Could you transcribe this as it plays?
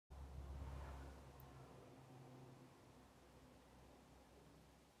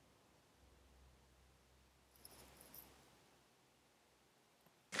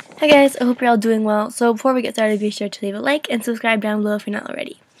Hi guys, I hope you're all doing well. So before we get started, be sure to leave a like and subscribe down below if you're not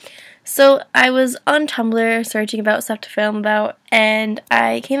already. So I was on Tumblr searching about stuff to film about, and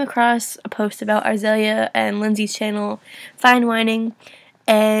I came across a post about Arzaylea and Lindsay's channel, Fine Whining,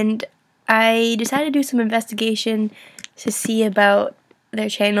 and I decided to do some investigation to see about their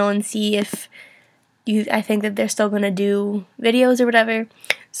channel and see if I think that they're still going to do videos or whatever.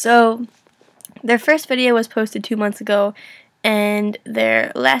 So their first video was posted 2 months ago, and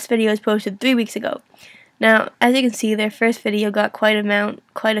their last video was posted 3 weeks ago. Now, as you can see, their first video got quite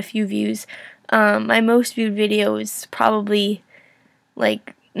a few views. My most viewed video is probably,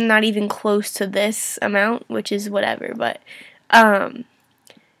 like, not even close to this amount, which is whatever, but,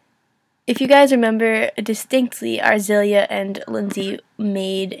 if you guys remember distinctly, Arzaylea and Lindsay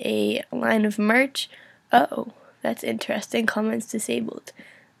made a line of merch. Uh-oh, that's interesting. Comments disabled.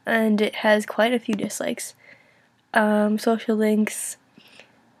 And it has quite a few dislikes. Social links.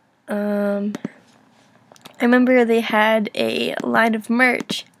 I remember they had a line of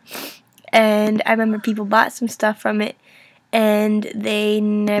merch, and I remember people bought some stuff from it, and they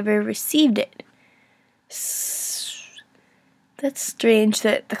never received it. That's strange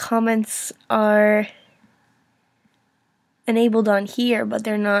that the comments are enabled on here, but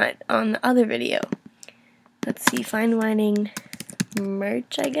they're not on the other video. Let's see, Fine Whining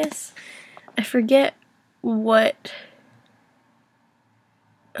merch, I guess. I forget what,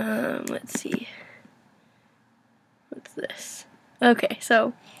 let's see. What's this? Okay,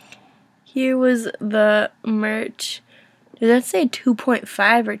 so here was the merch. Does that say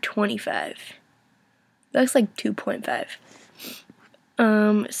 2.5 or 25? Looks like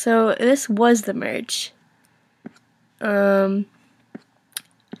 2.5. So this was the merch. I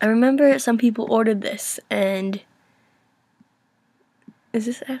remember some people ordered this, and is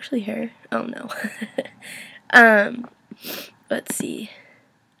this actually her? Oh no. Let's see.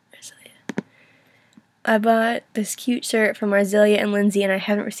 I bought this cute shirt from Arzaylea and Lindsay, and I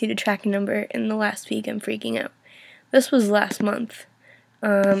haven't received a tracking number in the last week. I'm freaking out. This was last month.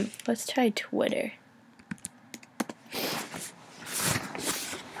 Let's try Twitter.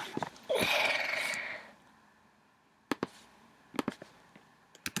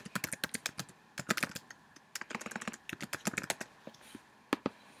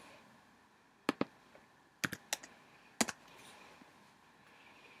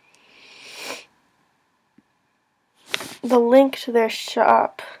 The link to their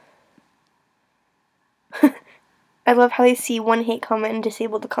shop. I love how they see one hate comment and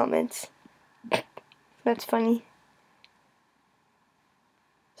disable the comments. That's funny.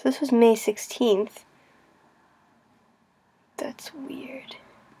 So this was May 16th. That's weird.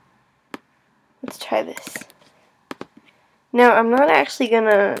 Let's try this. Now, I'm not actually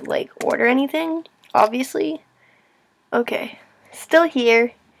gonna, like, order anything, obviously. Okay. Still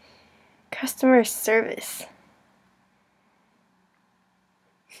here. Customer service.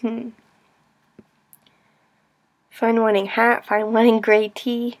 Fine Whining hat, Fine Whining gray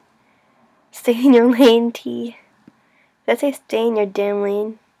tea, stay in your lane tea. Did I say stay in your damn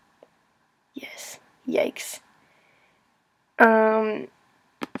lane? Yes. Yikes.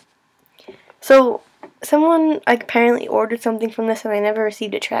 So someone apparently ordered something from this and I never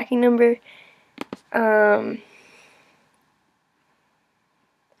received a tracking number.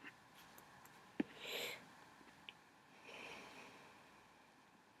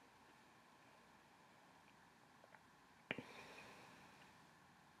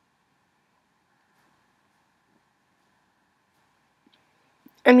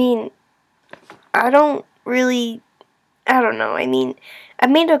 I mean, I don't know. I mean, I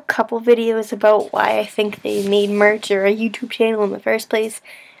made a couple videos about why I think they made merch or a YouTube channel in the first place.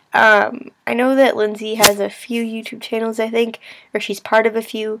 I know that Lindsay has a few YouTube channels, I think, or she's part of a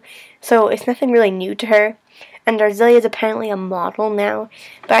few, so it's nothing really new to her. And Arzaylea is apparently a model now,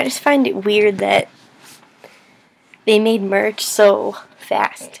 but I just find it weird that they made merch so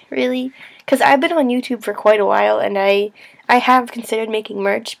fast, really. Because I've been on YouTube for quite a while, and I have considered making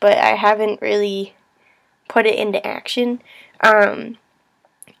merch, but I haven't really put it into action.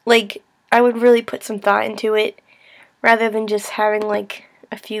 Like, I would really put some thought into it, rather than just having, like,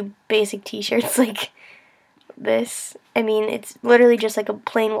 a few basic t-shirts like this. I mean, it's literally just like a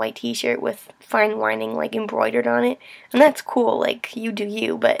plain white t-shirt with Fine Whining, like, embroidered on it. And that's cool, like, you do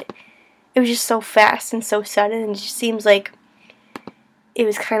you, but it was just so fast and so sudden, and it just seems like it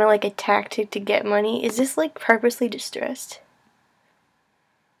was kind of like a tactic to get money. Is this, like, purposely distressed?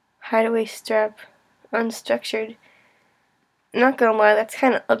 Hideaway strap, unstructured. I'm not gonna lie, that's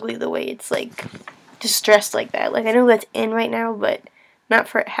kind of ugly the way it's, like, distressed like that. Like, I know that's in right now, but not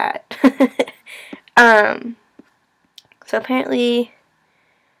for a hat. So apparently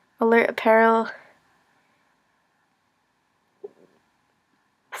Alert apparel.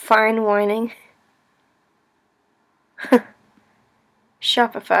 Fine whining.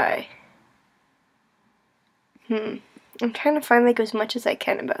 Shopify. I'm trying to find like as much as I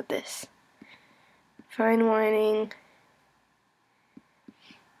can about this. Fine whining.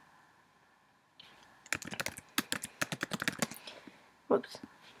 Whoops.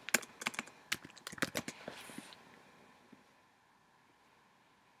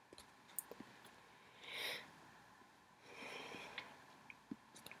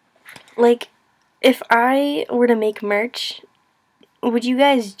 Like, if I were to make merch, would you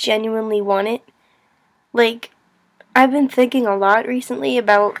guys genuinely want it? Like, I've been thinking a lot recently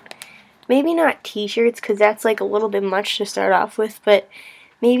about maybe not t-shirts, because that's like a little bit much to start off with, but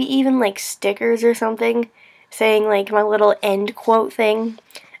maybe even like stickers or something saying like my little end quote thing.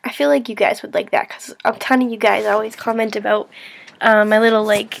 I feel like you guys would like that, because a ton of you guys always comment about my little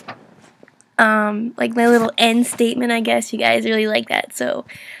like my little end statement, I guess. You guys really like that, so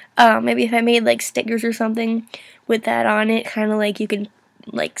maybe if I made like stickers or something with that on it, kind of like you can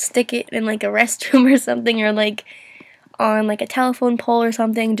like stick it in like a restroom or something, or like on like a telephone pole or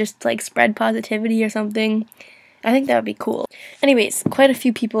something, just like spread positivity or something. I think that would be cool. Anyways, quite a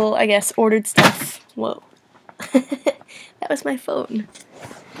few people, I guess, ordered stuff. Whoa. That was my phone.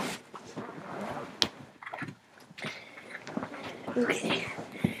 Okay.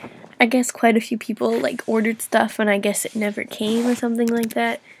 I guess quite a few people like ordered stuff and I guess it never came or something like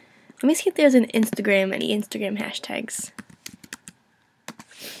that. Let me see if there's any Instagram hashtags.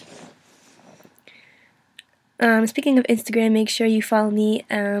 Speaking of Instagram, make sure you follow me.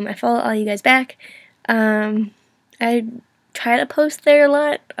 I follow all you guys back. I try to post there a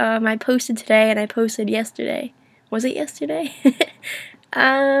lot. I posted today and I posted yesterday. Was it yesterday?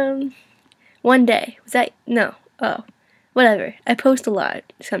 One day. Was that? No. Oh. Whatever. I post a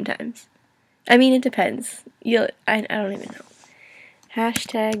lot sometimes. I mean, it depends. I don't even know.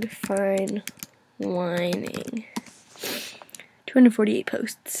 Hashtag fine whining. 248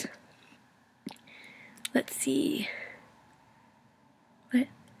 posts. Let's see. What?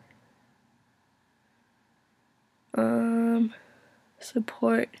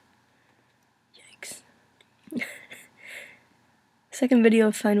 Support. Yikes. Second video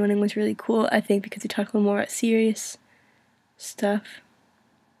of fine whining was really cool, I think, because we talked a little more about serious stuff.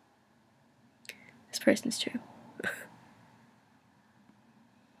 This person's true.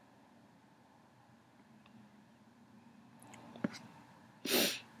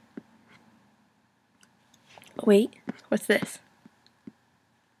 Wait, what's this?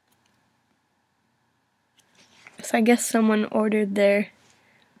 So I guess someone ordered their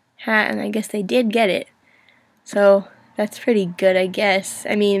hat and I guess they did get it. So that's pretty good, I guess.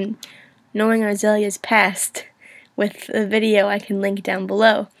 I mean, knowing Arzaylea's past with the video I can link down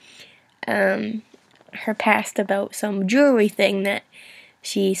below. Her past about some jewelry thing that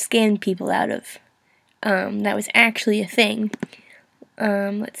she scammed people out of. That was actually a thing.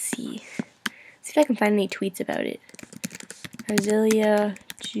 Let's see. See if I can find any tweets about it. Arzaylea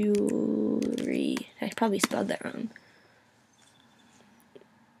jewelry. I probably spelled that wrong.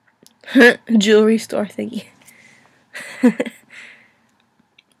 Jewelry store thingy.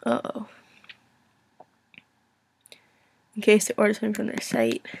 Uh-oh. In case they order something from their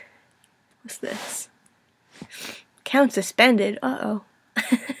site. What's this? Account suspended. Uh-oh.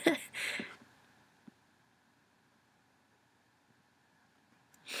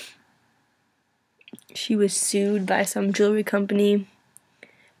 She was sued by some jewelry company,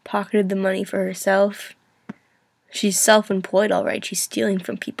 pocketed the money for herself. She's self-employed, alright. She's stealing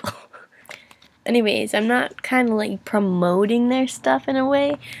from people. Anyways, I'm not kind of like promoting their stuff in a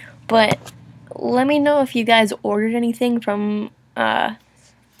way, but let me know if you guys ordered anything from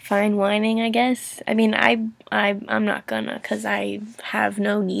fine whining, I guess. I mean, I'm not gonna, because I have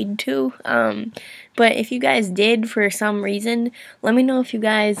no need to. But if you guys did for some reason, let me know if you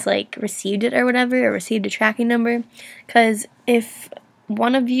guys like received it or whatever, or received a tracking number. Because if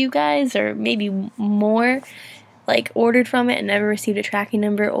one of you guys, or maybe more, like ordered from it and never received a tracking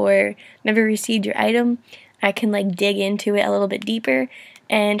number or never received your item, I can like dig into it a little bit deeper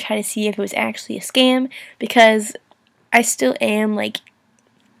and try to see if it was actually a scam, because I still am like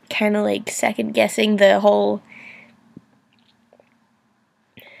kind of like second guessing the whole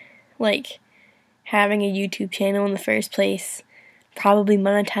like having a YouTube channel in the first place, probably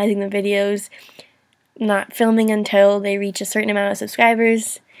monetizing the videos, not filming until they reach a certain amount of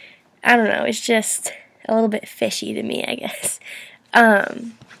subscribers. I don't know, it's just a little bit fishy to me, I guess.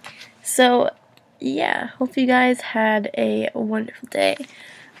 So yeah, hope you guys had a wonderful day.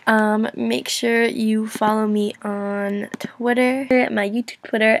 Make sure you follow me on Twitter, my YouTube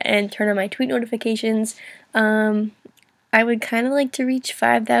Twitter, and turn on my tweet notifications. I would kind of like to reach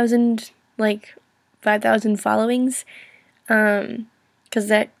 5,000 followings, because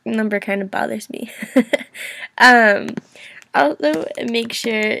that number kind of bothers me. Also, make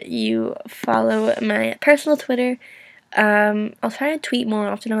sure you follow my personal Twitter. I'll try to tweet more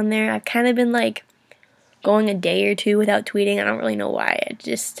often on there. I've kind of been like going a day or two without tweeting. I don't really know why.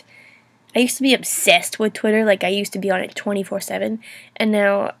 I used to be obsessed with Twitter. Like, I used to be on it 24/7, and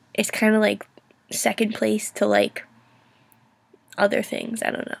now it's kind of like second place to like other things.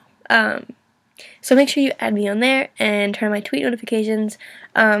 I don't know. So make sure you add me on there and turn on my tweet notifications.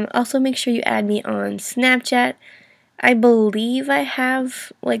 Also make sure you add me on Snapchat. I believe I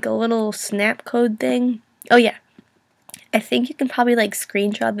have like a little snap code thing. Oh yeah. I think you can probably like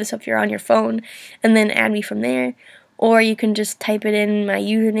screenshot this if you're on your phone and then add me from there. Or you can just type it in my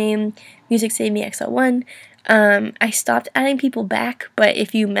username, MusicSaveMeXL1. I stopped adding people back, but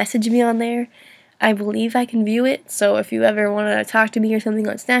if you message me on there, I believe I can view it. So if you ever want to talk to me or something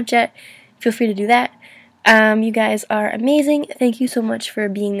on Snapchat, feel free to do that. You guys are amazing. Thank you so much for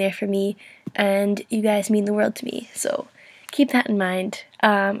being there for me, and you guys mean the world to me. So keep that in mind.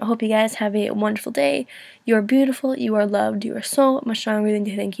 I hope you guys have a wonderful day. You are beautiful. You are loved. You are so much stronger than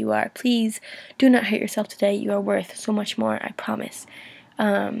you think you are. Please do not hurt yourself today. You are worth so much more, I promise.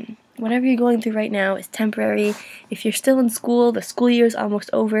 Whatever you're going through right now is temporary. If you're still in school, the school year is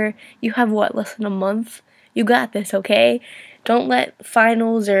almost over. You have, what, less than a month? You got this, okay? Don't let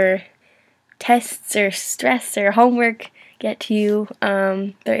finals or tests or stress or homework get to you.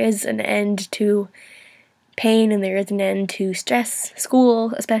 There is an end to pain and there is an end to stress.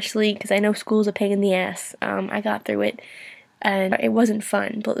 School, especially, because I know school's a pain in the ass. I got through it, and it wasn't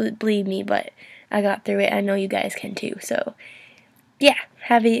fun, believe me, but I got through it. I know you guys can too. So, yeah,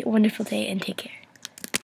 have a wonderful day and take care.